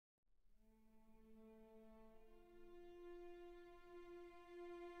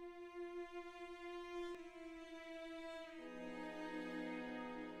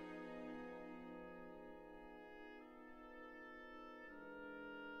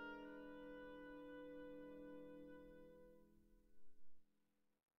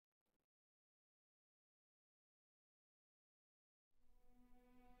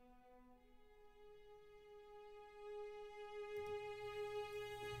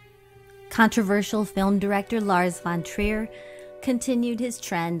Controversial film director Lars von Trier continued his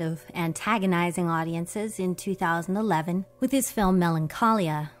trend of antagonizing audiences in 2011 with his film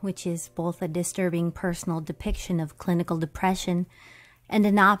Melancholia, which is both a disturbing personal depiction of clinical depression and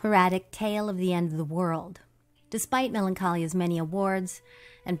an operatic tale of the end of the world. Despite Melancholia's many awards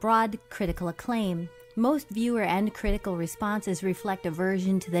and broad critical acclaim, most viewer and critical responses reflect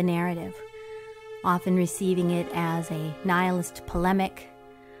aversion to the narrative, often receiving it as a nihilist polemic,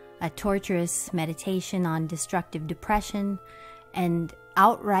 a torturous meditation on destructive depression, and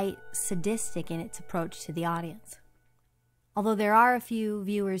outright sadistic in its approach to the audience. Although there are a few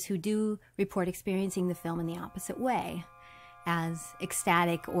viewers who do report experiencing the film in the opposite way, as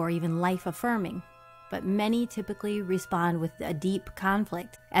ecstatic or even life-affirming, but many typically respond with a deep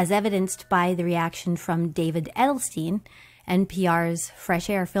conflict, as evidenced by the reaction from David Edelstein, NPR's Fresh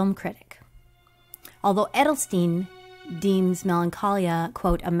Air film critic. Although Edelstein deems Melancholia,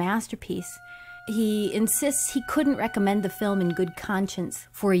 quote, a masterpiece, he insists he couldn't recommend the film in good conscience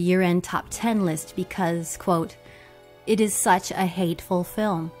for a year-end top 10 list because, quote, it is such a hateful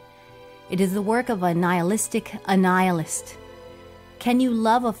film. It is the work of a nihilistic nihilist. Can you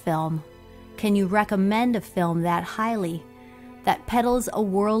love a film? Can you recommend a film that highly, that peddles a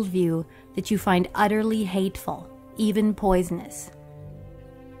worldview that you find utterly hateful, even poisonous?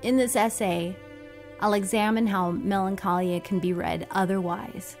 In this essay, I'll examine how Melancholia can be read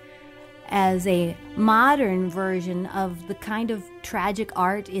otherwise, as a modern version of the kind of tragic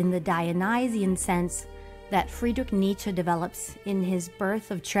art in the Dionysian sense that Friedrich Nietzsche develops in his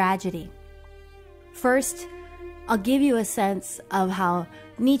Birth of Tragedy. First, I'll give you a sense of how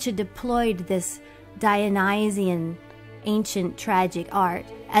Nietzsche deployed this Dionysian ancient tragic art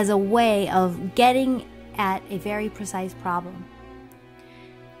as a way of getting at a very precise problem.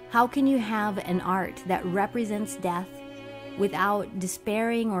 How can you have an art that represents death without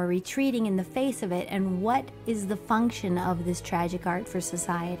despairing or retreating in the face of it, and what is the function of this tragic art for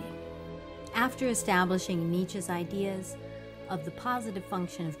society? After establishing Nietzsche's ideas of the positive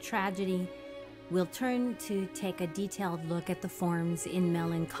function of tragedy, we'll turn to take a detailed look at the forms in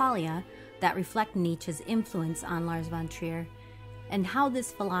Melancholia that reflect Nietzsche's influence on Lars von Trier, and how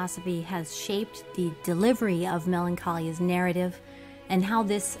this philosophy has shaped the delivery of Melancholia's narrative, and how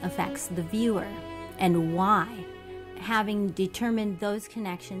this affects the viewer, and why. Having determined those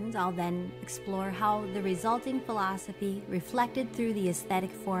connections, I'll then explore how the resulting philosophy, reflected through the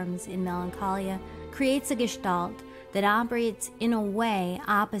aesthetic forms in Melancholia, creates a gestalt that operates in a way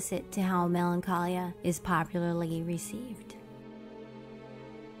opposite to how Melancholia is popularly received.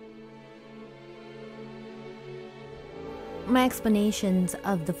 My explanations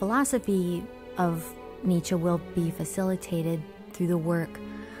of the philosophy of Nietzsche will be facilitated through the work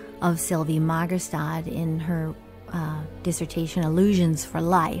of Sylvie Magerstad in her dissertation Illusions for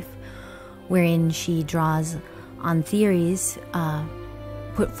Life, wherein she draws on theories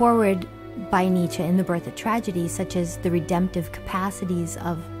put forward by Nietzsche in the Birth of Tragedy, such as the redemptive capacities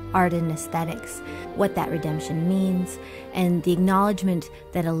of art and aesthetics, what that redemption means, and the acknowledgement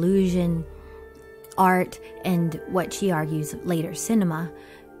that illusion, art, and what she argues later cinema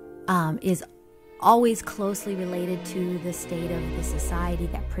is always closely related to the state of the society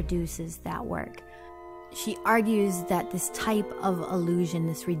that produces that work. She argues that this type of illusion,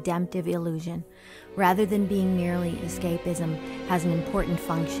 this redemptive illusion, rather than being merely escapism, has an important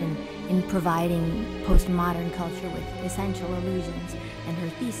function in providing postmodern culture with essential illusions, and her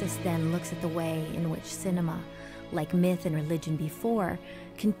thesis then looks at the way in which cinema, like myth and religion before,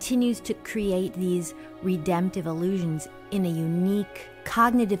 continues to create these redemptive illusions in a unique,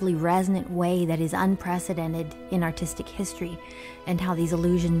 cognitively resonant way that is unprecedented in artistic history, and how these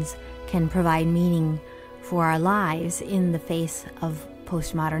illusions can provide meaning for our lives in the face of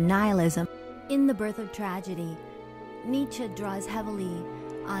postmodern nihilism. In The Birth of Tragedy, Nietzsche draws heavily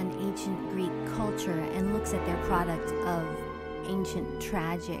on ancient Greek culture and looks at their product of ancient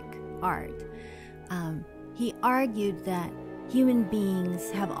tragic art. He argued that human beings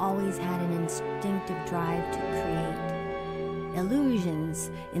have always had an instinctive drive to create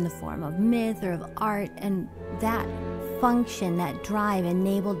illusions in the form of myth or of art, and that function, that drive,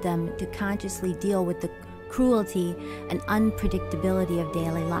 enabled them to consciously deal with the cruelty and unpredictability of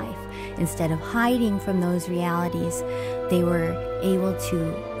daily life. Instead of hiding from those realities, they were able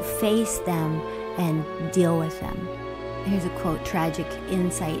to face them and deal with them. Here's a quote: "Tragic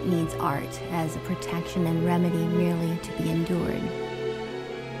insight needs art as a protection and remedy merely to be endured."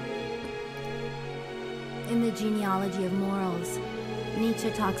 In The Genealogy of Morals,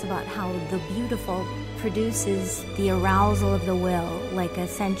 Nietzsche talks about how the beautiful produces the arousal of the will like a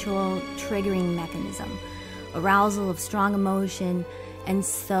sensual triggering mechanism, arousal of strong emotion And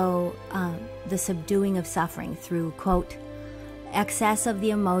so the subduing of suffering through, quote, excess of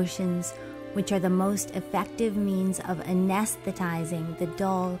the emotions, which are the most effective means of anesthetizing the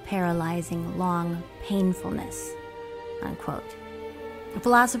dull, paralyzing, long painfulness, unquote.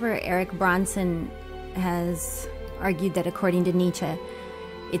 Philosopher Eric Bronson has argued that according to Nietzsche,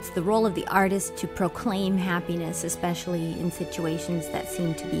 it's the role of the artist to proclaim happiness, especially in situations that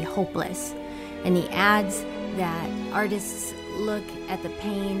seem to be hopeless. And he adds that artists look at the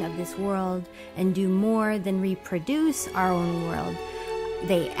pain of this world and do more than reproduce our own world.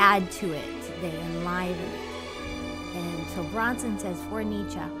 They add to it, they enliven it. And so Bronson says for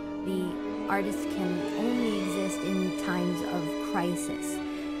Nietzsche, the artist can only exist in times of crisis.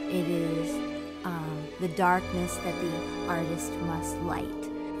 It is the darkness that the artist must light.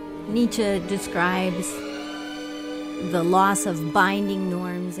 Nietzsche describes the loss of binding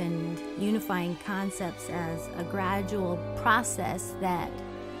norms and unifying concepts as a gradual process that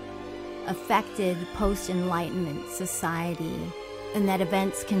affected post-Enlightenment society, and that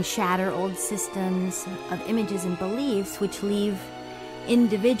events can shatter old systems of images and beliefs, which leave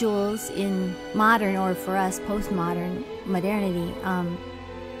individuals in modern, or for us, postmodern modernity,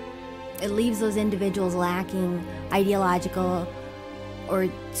 it leaves those individuals lacking ideological or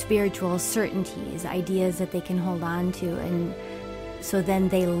spiritual certainties, ideas that they can hold on to. And so then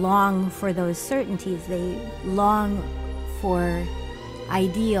they long for those certainties, they long for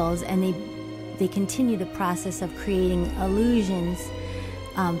ideals, and they continue the process of creating illusions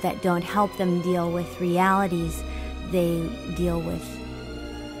that don't help them deal with realities. They deal with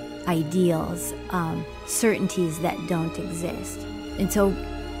ideals, certainties that don't exist. And so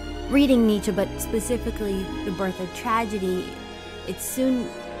reading Nietzsche, but specifically The Birth of Tragedy,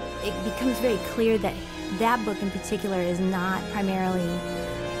 it becomes very clear that that book in particular is not primarily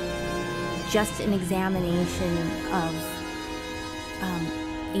just an examination of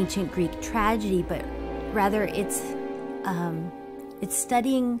ancient Greek tragedy, but rather it's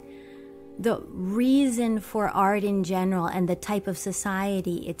studying the reason for art in general and the type of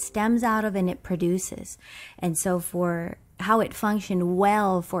society it stems out of and it produces. And so for how it functioned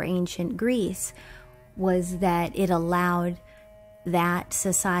well for ancient Greece was that it allowed that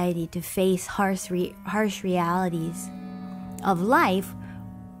society to face harsh realities of life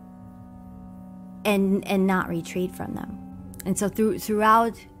and not retreat from them. And so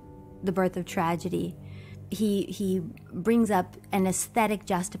throughout The Birth of Tragedy, he brings up an aesthetic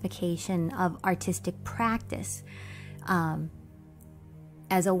justification of artistic practice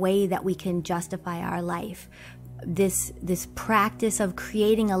as a way that we can justify our life. This practice of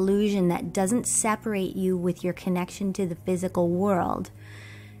creating illusion that doesn't separate you with your connection to the physical world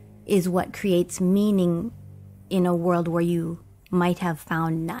is what creates meaning in a world where you might have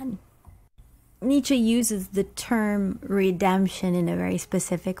found none. Nietzsche uses the term redemption in a very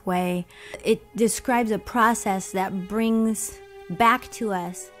specific way. It describes a process that brings back to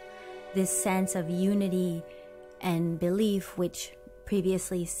us this sense of unity and belief which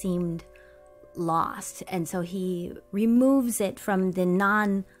previously seemed lost. And so he removes it from the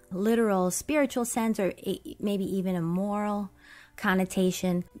non-literal spiritual sense, or maybe even a moral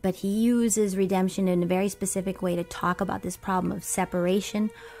connotation, but he uses redemption in a very specific way to talk about this problem of separation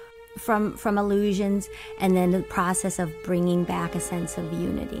from illusions, and then the process of bringing back a sense of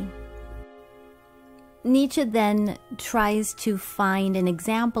unity. Nietzsche then tries to find an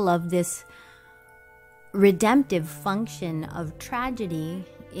example of this redemptive function of tragedy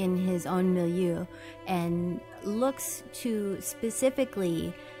in his own milieu, and looks to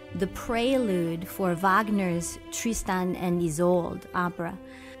specifically the prelude for Wagner's Tristan and Isolde opera.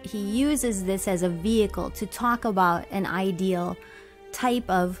 He uses this as a vehicle to talk about an ideal type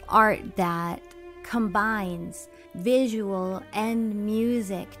of art that combines visual and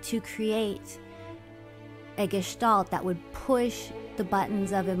music to create a gestalt that would push the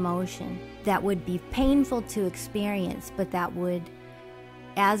buttons of emotion, that would be painful to experience, but that would,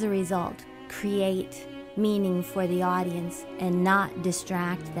 as a result, create meaning for the audience and not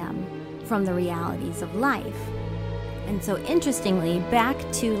distract them from the realities of life. And so interestingly, back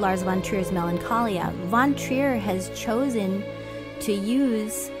to Lars von Trier's Melancholia, von Trier has chosen to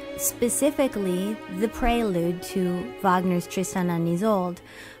use specifically the prelude to Wagner's Tristan and Isolde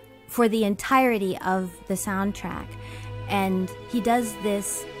for the entirety of the soundtrack. And he does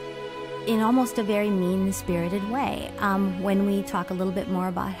this in almost a very mean-spirited way when we talk a little bit more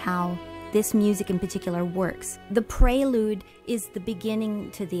about how this music in particular works. The prelude is the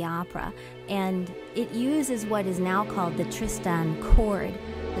beginning to the opera, and it uses what is now called the Tristan chord.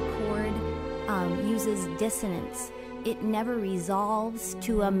 The chord uses dissonance it never resolves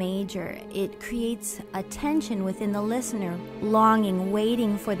to a major. It creates a tension within the listener, longing,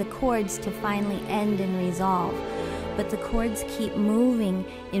 waiting for the chords to finally end and resolve. But the chords keep moving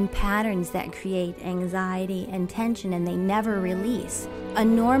in patterns that create anxiety and tension, and they never release. A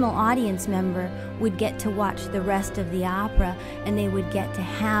normal audience member would get to watch the rest of the opera, and they would get to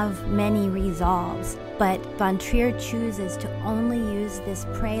have many resolves. But von Trier chooses to only use this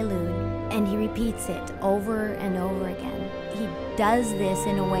prelude, and he repeats it over and over again. He does this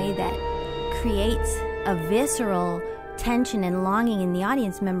in a way that creates a visceral tension and longing in the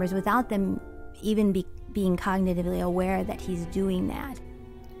audience members without them even being cognitively aware that he's doing that.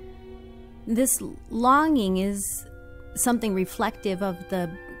 This longing is something reflective of the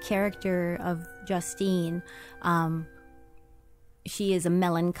character of Justine. She is a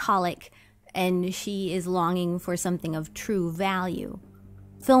melancholic, and she is longing for something of true value.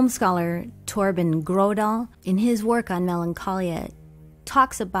 Film scholar Torben Grodal, in his work on Melancholia,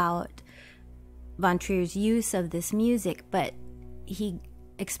 talks about von Trier's use of this music, but he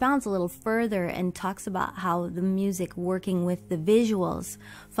expounds a little further and talks about how the music working with the visuals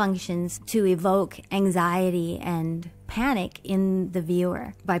functions to evoke anxiety and panic in the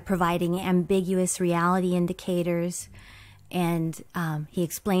viewer by providing ambiguous reality indicators, and he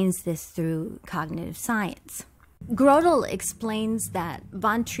explains this through cognitive science. Grodal explains that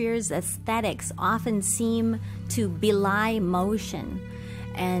von Trier's aesthetics often seem to belie motion,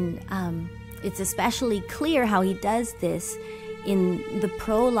 and it's especially clear how he does this in the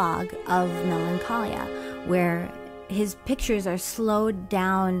prologue of Melancholia, where his pictures are slowed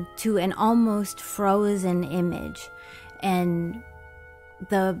down to an almost frozen image. And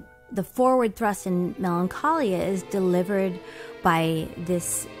the forward thrust in Melancholia is delivered by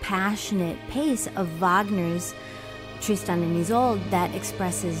this passionate pace of Wagner's Tristan and Isolde that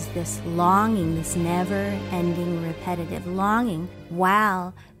expresses this longing, this never-ending repetitive longing,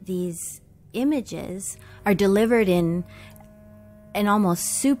 while these images are delivered in an almost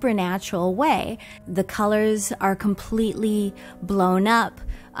supernatural way. The colors are completely blown up.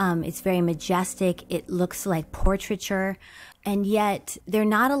 It's very majestic. It looks like portraiture, and yet they're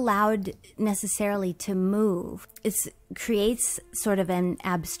not allowed necessarily to move. It creates sort of an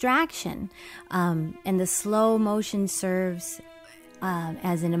abstraction, and the slow motion serves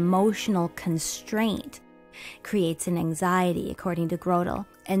as an emotional constraint, creates an anxiety, according to Grodal.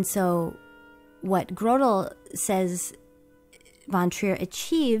 And so what Grodal says von Trier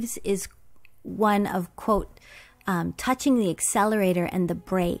achieves is one of, quote, touching the accelerator and the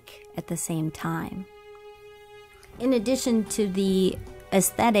brake at the same time. In addition to the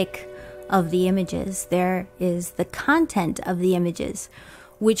aesthetic of the images, there is the content of the images,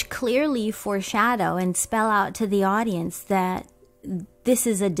 which clearly foreshadow and spell out to the audience that this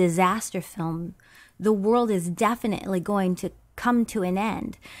is a disaster film. The world is definitely going to come to an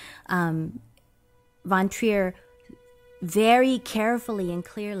end. Von Trier very carefully and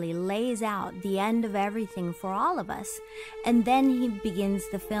clearly lays out the end of everything for all of us, and then he begins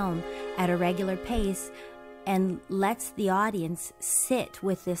the film at a regular pace and lets the audience sit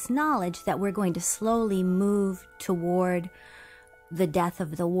with this knowledge that we're going to slowly move toward the death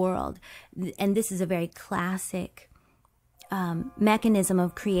of the world. And this is a very classic mechanism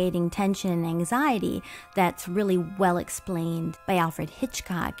of creating tension and anxiety that's really well explained by Alfred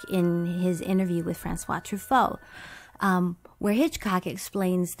Hitchcock in his interview with Francois Truffaut, where Hitchcock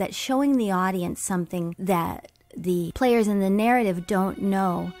explains that showing the audience something that the players in the narrative don't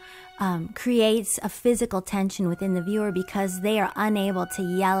know creates a physical tension within the viewer because they are unable to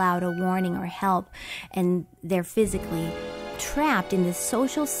yell out a warning or help, and they're physically trapped in this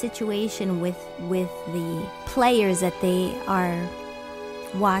social situation with the players that they are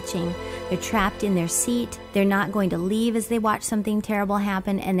watching. They're trapped in their seat. They're not going to leave as they watch something terrible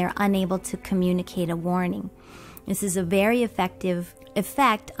happen, and they're unable to communicate a warning. This is a very effective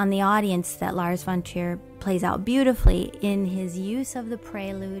effect on the audience that Lars von Trier plays out beautifully in his use of the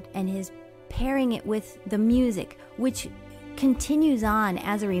prelude and his pairing it with the music, which continues on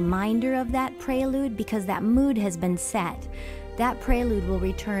as a reminder of that prelude because that mood has been set. That prelude will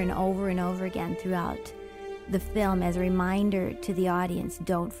return over and over again throughout the film as a reminder to the audience,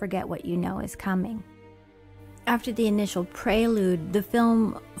 don't forget what you know is coming. After the initial prelude, the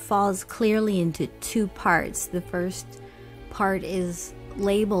film falls clearly into two parts. The first part is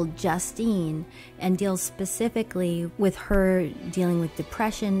labeled Justine and deals specifically with her dealing with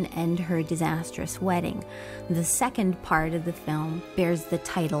depression and her disastrous wedding. The second part of the film bears the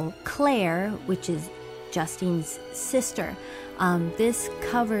title Claire, which is Justine's sister. This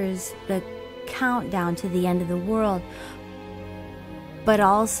covers the countdown to the end of the world, but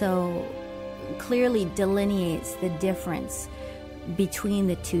also clearly delineates the difference between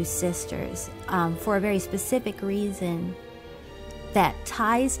the two sisters for a very specific reason that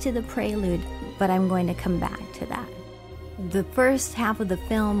ties to the prelude, but I'm going to come back to that. The first half of the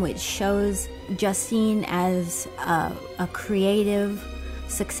film, which shows Justine as a creative,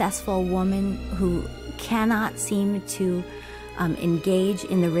 successful woman who cannot seem to engage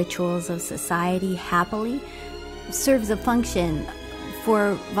in the rituals of society happily, serves a function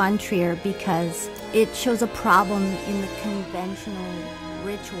for von Trier because it shows a problem in the conventional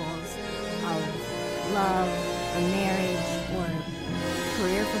rituals of love or marriage or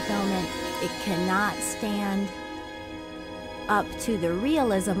career fulfillment. It cannot stand up to the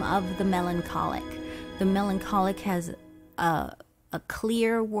realism of the melancholic. The melancholic has a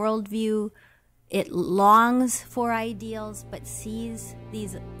clear worldview. It longs for ideals but sees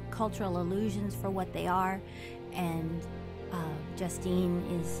these cultural illusions for what they are, and Justine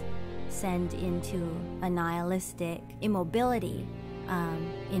is sent into a nihilistic immobility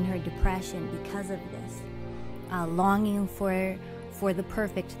in her depression because of this, longing for the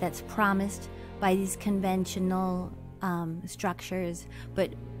perfect that's promised by these conventional structures,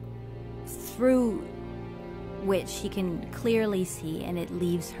 but through which she can clearly see, and it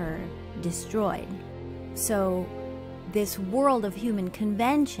leaves her destroyed. So this world of human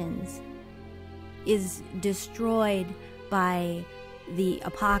conventions is destroyed by the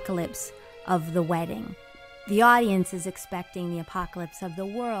apocalypse of the wedding. The audience is expecting the apocalypse of the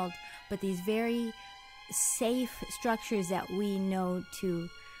world, but these very safe structures that we know to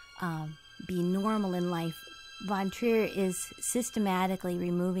be normal in life, von Trier is systematically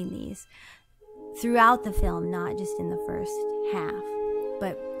removing these throughout the film, not just in the first half,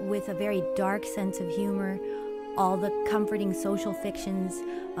 but with a very dark sense of humor. All the comforting social fictions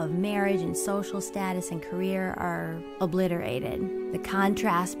of marriage and social status and career are obliterated. The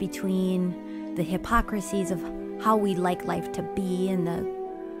contrast between the hypocrisies of how we like life to be and the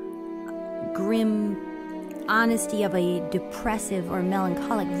grim honesty of a depressive or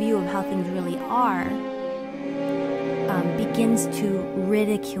melancholic view of how things really are begins to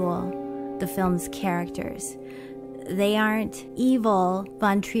ridicule the film's characters. They aren't evil.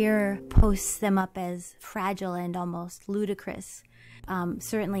 Von Trier posts them up as fragile and almost ludicrous,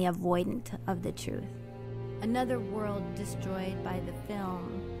 certainly avoidant of the truth. Another world destroyed by the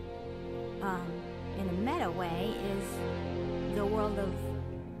film, in a meta way, is the world of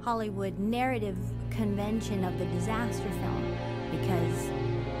Hollywood narrative convention of the disaster film, because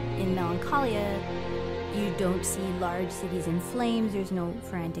in Melancholia, you don't see large cities in flames, there's no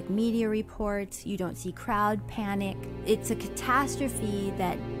frantic media reports, you don't see crowd panic. It's a catastrophe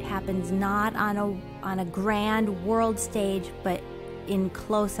that happens not on a grand world stage, but in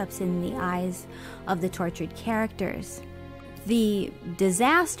close-ups in the eyes of the tortured characters. The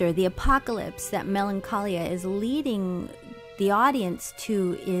disaster, the apocalypse that Melancholia is leading the audience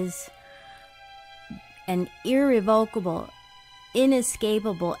to is an irrevocable,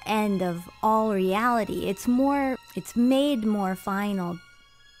 inescapable end of all reality. It's made more final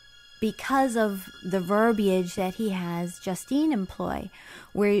because of the verbiage that he has Justine employ,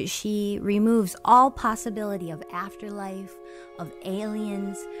 where she removes all possibility of afterlife, of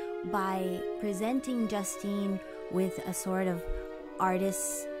aliens, by presenting Justine with a sort of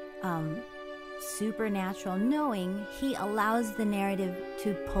artist's supernatural knowing. He allows the narrative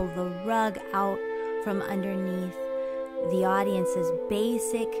to pull the rug out from underneath the audience's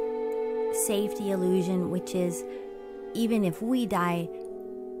basic safety illusion, which is, even if we die,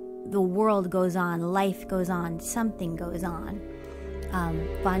 the world goes on, life goes on, something goes on.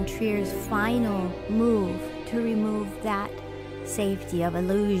 Von Trier's final move to remove that safety of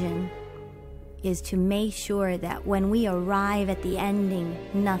illusion is to make sure that when we arrive at the ending,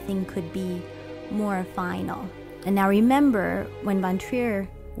 nothing could be more final. And now remember, when von Trier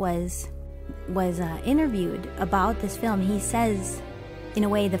was interviewed about this film, he says, in a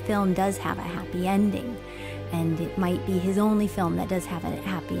way, the film does have a happy ending, and it might be his only film that does have a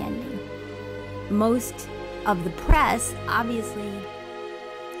happy ending. Most of the press obviously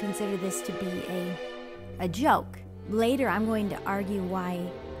consider this to be a joke. Later, I'm going to argue why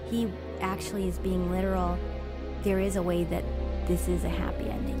he actually is being literal. There is a way that this is a happy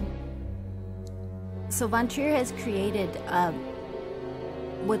ending. So von Trier has created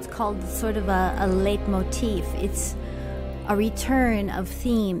what's called sort of a leitmotif. It's a return of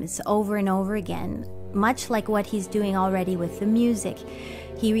themes over and over again, much like what he's doing already with the music.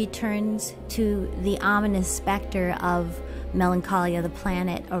 He returns to the ominous specter of Melancholia, the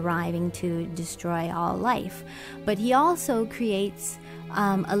planet arriving to destroy all life. But he also creates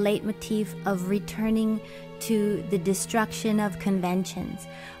a leitmotif of returning to the destruction of conventions,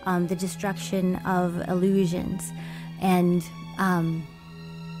 the destruction of illusions, and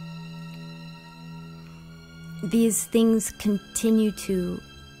these things continue to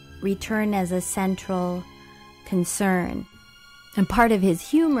return as a central concern. And part of his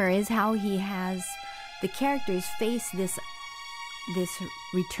humor is how he has the characters face this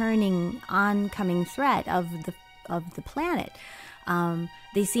returning, oncoming threat of the planet.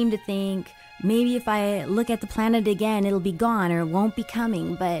 They seem to think, maybe if I look at the planet again, it'll be gone or it won't be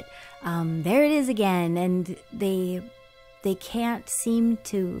coming. But there it is again, and they can't seem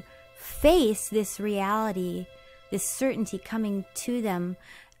to face this reality, this certainty coming to them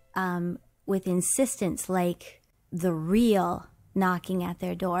with insistence, like the real knocking at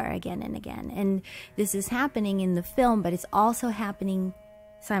their door again and again. And this is happening in the film, but it's also happening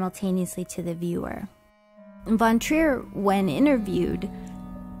simultaneously to the viewer. Von Trier, when interviewed,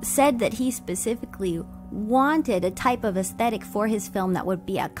 said that he specifically wanted a type of aesthetic for his film that would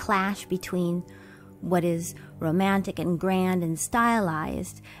be a clash between what is romantic and grand and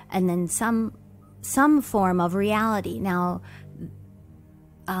stylized, and then some form of reality. Now,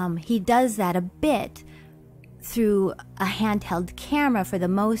 he does that a bit through a handheld camera for the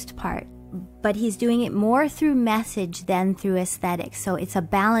most part, but he's doing it more through message than through aesthetics. So it's a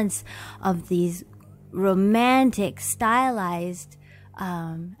balance of these romantic, stylized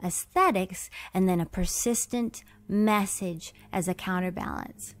aesthetics, and then a persistent message as a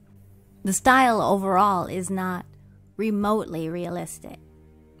counterbalance. The style overall is not remotely realistic,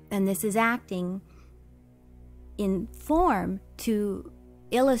 and this is acting in form to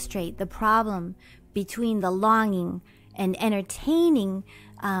illustrate the problem between the longing and entertaining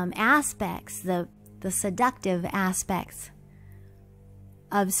aspects, the seductive aspects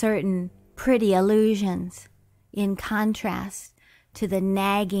of certain pretty illusions, in contrast to the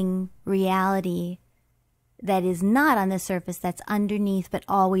nagging reality that is not on the surface, that's underneath, but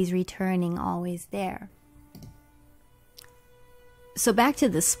always returning, always there. So back to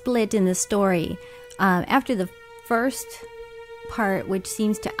the split in the story. After the first part, which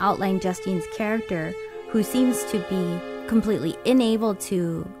seems to outline Justine's character, who seems to be completely unable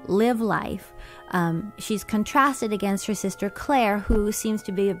to live life, she's contrasted against her sister Claire, who seems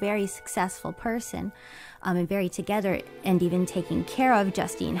to be a very successful person, and very together and even taking care of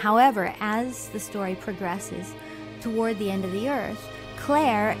Justine. However, as the story progresses toward the end of the earth,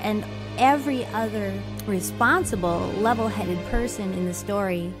 Claire and every other responsible, level-headed person in the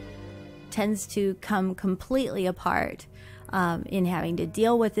story tends to come completely apart in having to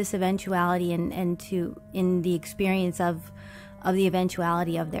deal with this eventuality and in the experience of the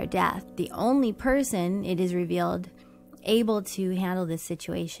eventuality of their death. The only person, it is revealed, able to handle this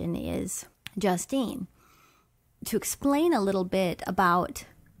situation is Justine. To explain a little bit about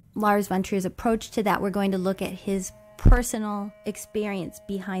Lars von Trier's approach to that, we're going to look at his personal experience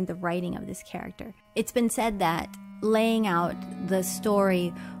behind the writing of this character. It's been said that laying out the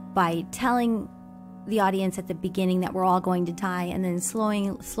story by telling the audience at the beginning that we're all going to die and then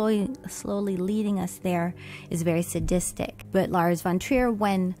slowly leading us there is very sadistic. But Lars von Trier,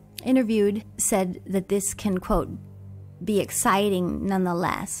 when interviewed, said that this can, quote, be exciting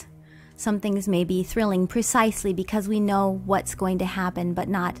nonetheless. Some things may be thrilling precisely because we know what's going to happen, but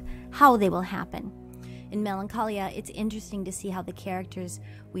not how they will happen. In Melancholia, it's interesting to see how the characters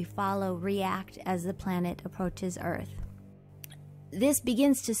we follow react as the planet approaches Earth. This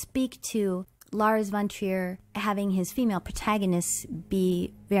begins to speak to Lars von Trier having his female protagonists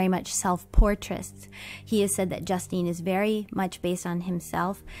be very much self-portraits. He has said that Justine is very much based on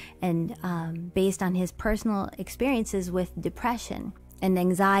himself and based on his personal experiences with depression and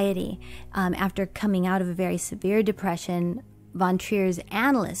anxiety. After coming out of a very severe depression, von Trier's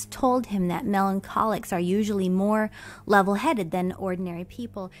analyst told him that melancholics are usually more level-headed than ordinary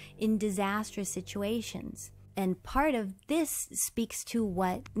people in disastrous situations. And part of this speaks to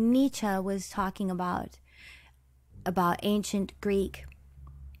what Nietzsche was talking about ancient Greek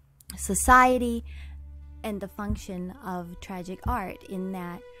society and the function of tragic art, in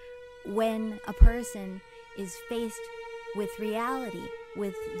that when a person is faced with reality,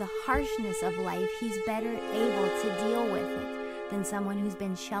 with the harshness of life, he's better able to deal with it than someone who's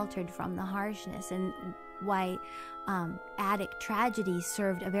been sheltered from the harshness. And why Attic tragedy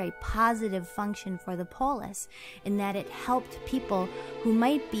served a very positive function for the polis, in that it helped people who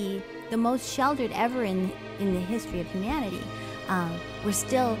might be the most sheltered ever in the history of humanity were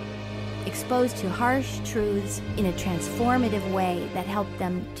still exposed to harsh truths in a transformative way that helped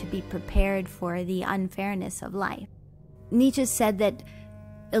them to be prepared for the unfairness of life. Nietzsche said that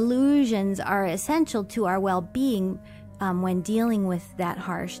illusions are essential to our well-being when dealing with that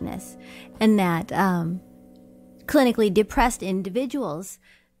harshness, and that Clinically depressed individuals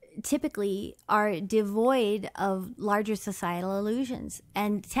typically are devoid of larger societal illusions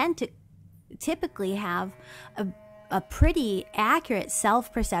and tend to typically have a pretty accurate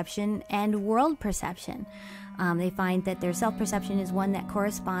self-perception and world perception. They find that their self-perception is one that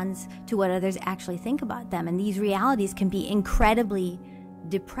corresponds to what others actually think about them, and these realities can be incredibly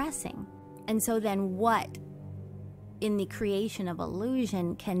depressing. And so then what in the creation of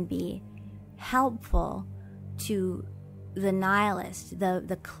illusion can be helpful to the nihilist,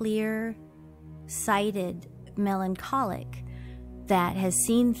 the clear-sighted melancholic that has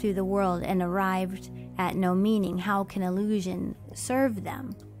seen through the world and arrived at no meaning? How can illusion serve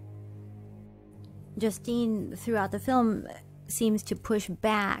them? Justine, throughout the film, seems to push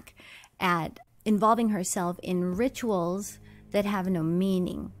back at involving herself in rituals that have no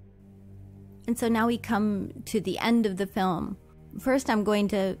meaning. And so now we come to the end of the film. First, I'm going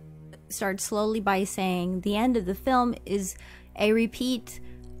to start slowly by saying the end of the film is a repeat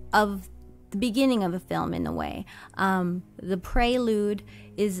of the beginning of the film in a way. The prelude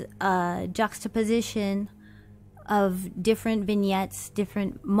is a juxtaposition of different vignettes,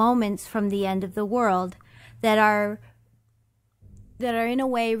 different moments from the end of the world that are in a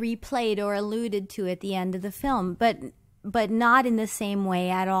way replayed or alluded to at the end of the film, but not in the same way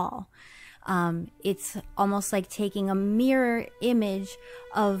at all. It's almost like taking a mirror image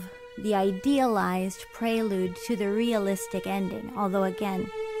of the idealized prelude to the realistic ending, although again,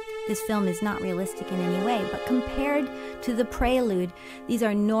 this film is not realistic in any way, but compared to the prelude, these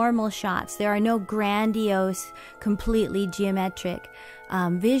are normal shots. There are no grandiose, completely geometric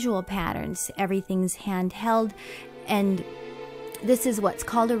visual patterns. Everything's handheld, and this is what's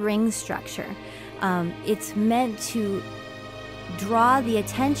called a ring structure. It's meant to draw the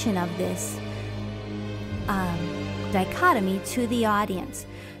attention of this dichotomy to the audience.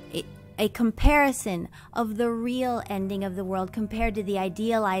 A comparison of the real ending of the world compared to the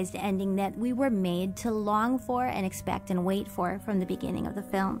idealized ending that we were made to long for and expect and wait for from the beginning of the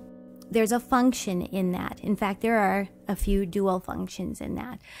film. There's a function in that. In fact, there are a few dual functions in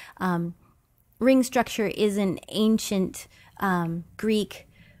that. Ring structure is an ancient Greek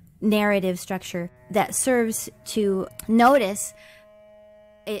narrative structure that serves to notice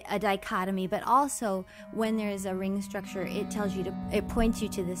a dichotomy, but also when there is a ring structure, it points you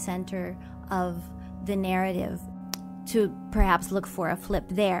to the center of the narrative to perhaps look for a flip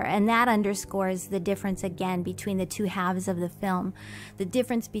there. And that underscores the difference again between the two halves of the film, the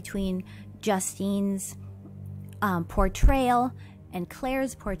difference between Justine's portrayal and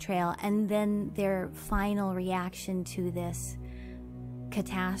Claire's portrayal, and then their final reaction to this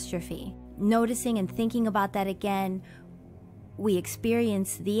catastrophe. Noticing and thinking about that again, we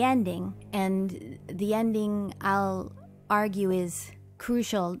experience the ending, and the ending, I'll argue, is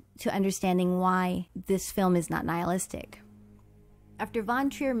crucial to understanding why this film is not nihilistic. After von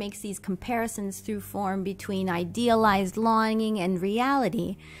Trier makes these comparisons through form between idealized longing and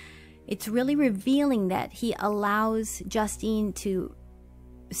reality, it's really revealing that he allows Justine to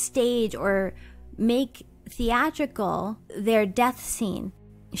stage or make theatrical their death scene.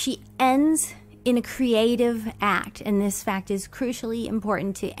 She ends in a creative act, and this fact is crucially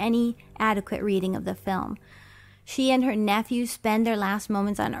important to any adequate reading of the film. She and her nephew spend their last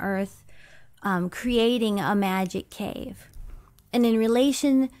moments on Earth creating a magic cave. And in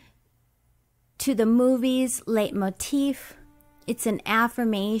relation to the movie's leitmotif, it's an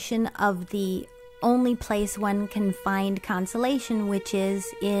affirmation of the only place one can find consolation, which is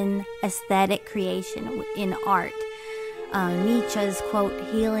in aesthetic creation, in art. Nietzsche's, quote,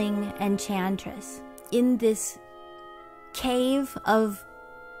 healing enchantress. In this cave of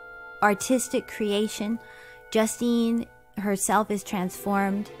artistic creation, Justine herself is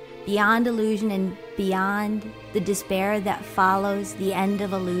transformed beyond illusion and beyond the despair that follows the end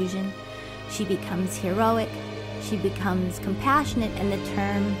of illusion. She becomes heroic, she becomes compassionate, and the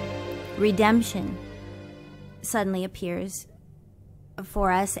term redemption suddenly appears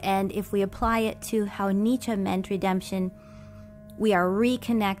for us. And if we apply it to how Nietzsche meant redemption, we are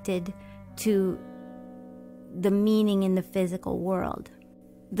reconnected to the meaning in the physical world.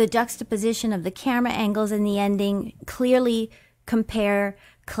 The juxtaposition of the camera angles in the ending clearly compare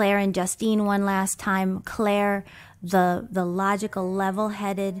Claire and Justine one last time. Claire, the logical,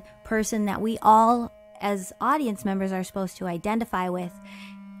 level-headed person that we all, as audience members, are supposed to identify with,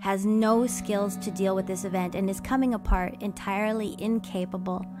 has no skills to deal with this event and is coming apart entirely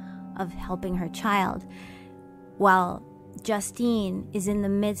incapable of helping her child, while Justine is in the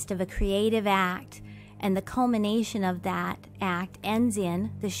midst of a creative act, and the culmination of that act ends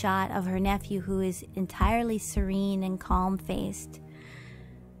in the shot of her nephew, who is entirely serene and calm-faced.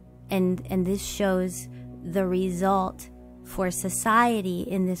 And this shows the result for society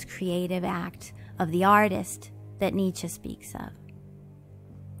in this creative act of the artist that Nietzsche speaks of.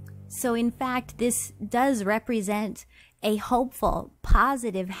 So in fact, this does represent a hopeful,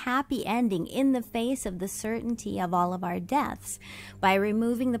 positive, happy ending in the face of the certainty of all of our deaths, by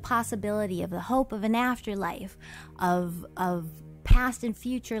removing the possibility of the hope of an afterlife, of past and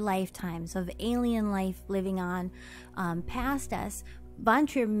future lifetimes, of alien life living on past us. Von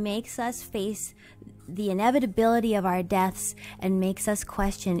Trier makes us face the inevitability of our deaths and makes us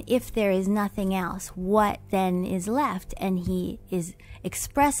question, if there is nothing else, what then is left? And he is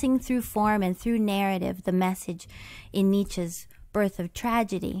expressing through form and through narrative the message in Nietzsche's Birth of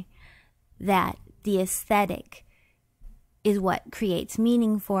Tragedy, that the aesthetic is what creates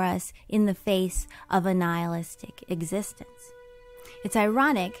meaning for us in the face of a nihilistic existence. It's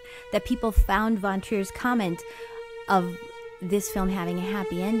ironic that people found Von Trier's comment of this film having a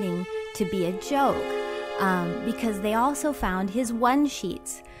happy ending to be a joke, because they also found his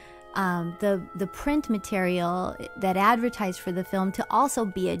one-sheets, the print material that advertised for the film, to also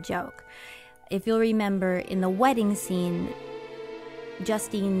be a joke. If you'll remember, in the wedding scene,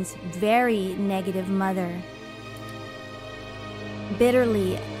 Justine's very negative mother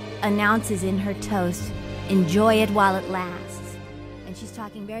bitterly announces in her toast, "Enjoy it while it lasts." And she's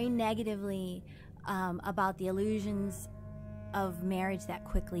talking very negatively about the illusions of marriage that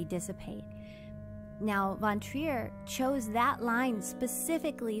quickly dissipate. Now, Von Trier chose that line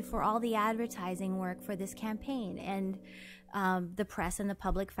specifically for all the advertising work for this campaign, and the press and the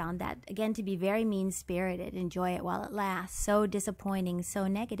public found that, again, to be very mean-spirited. Enjoy it while it lasts. So disappointing, so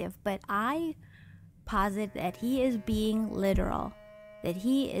negative. But I posit that he is being literal, that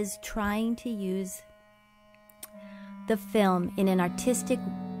he is trying to use the film in an artistic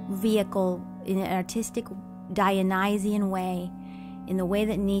vehicle, in an artistic Dionysian way, in the way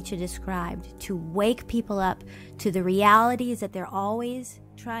that Nietzsche described, to wake people up to the realities that they're always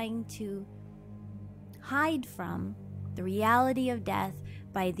trying to hide from, the reality of death,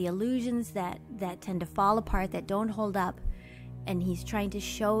 by the illusions that tend to fall apart, that don't hold up. And he's trying to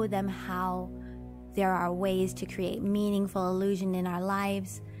show them how there are ways to create meaningful illusion in our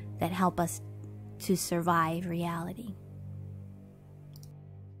lives that help us to survive reality.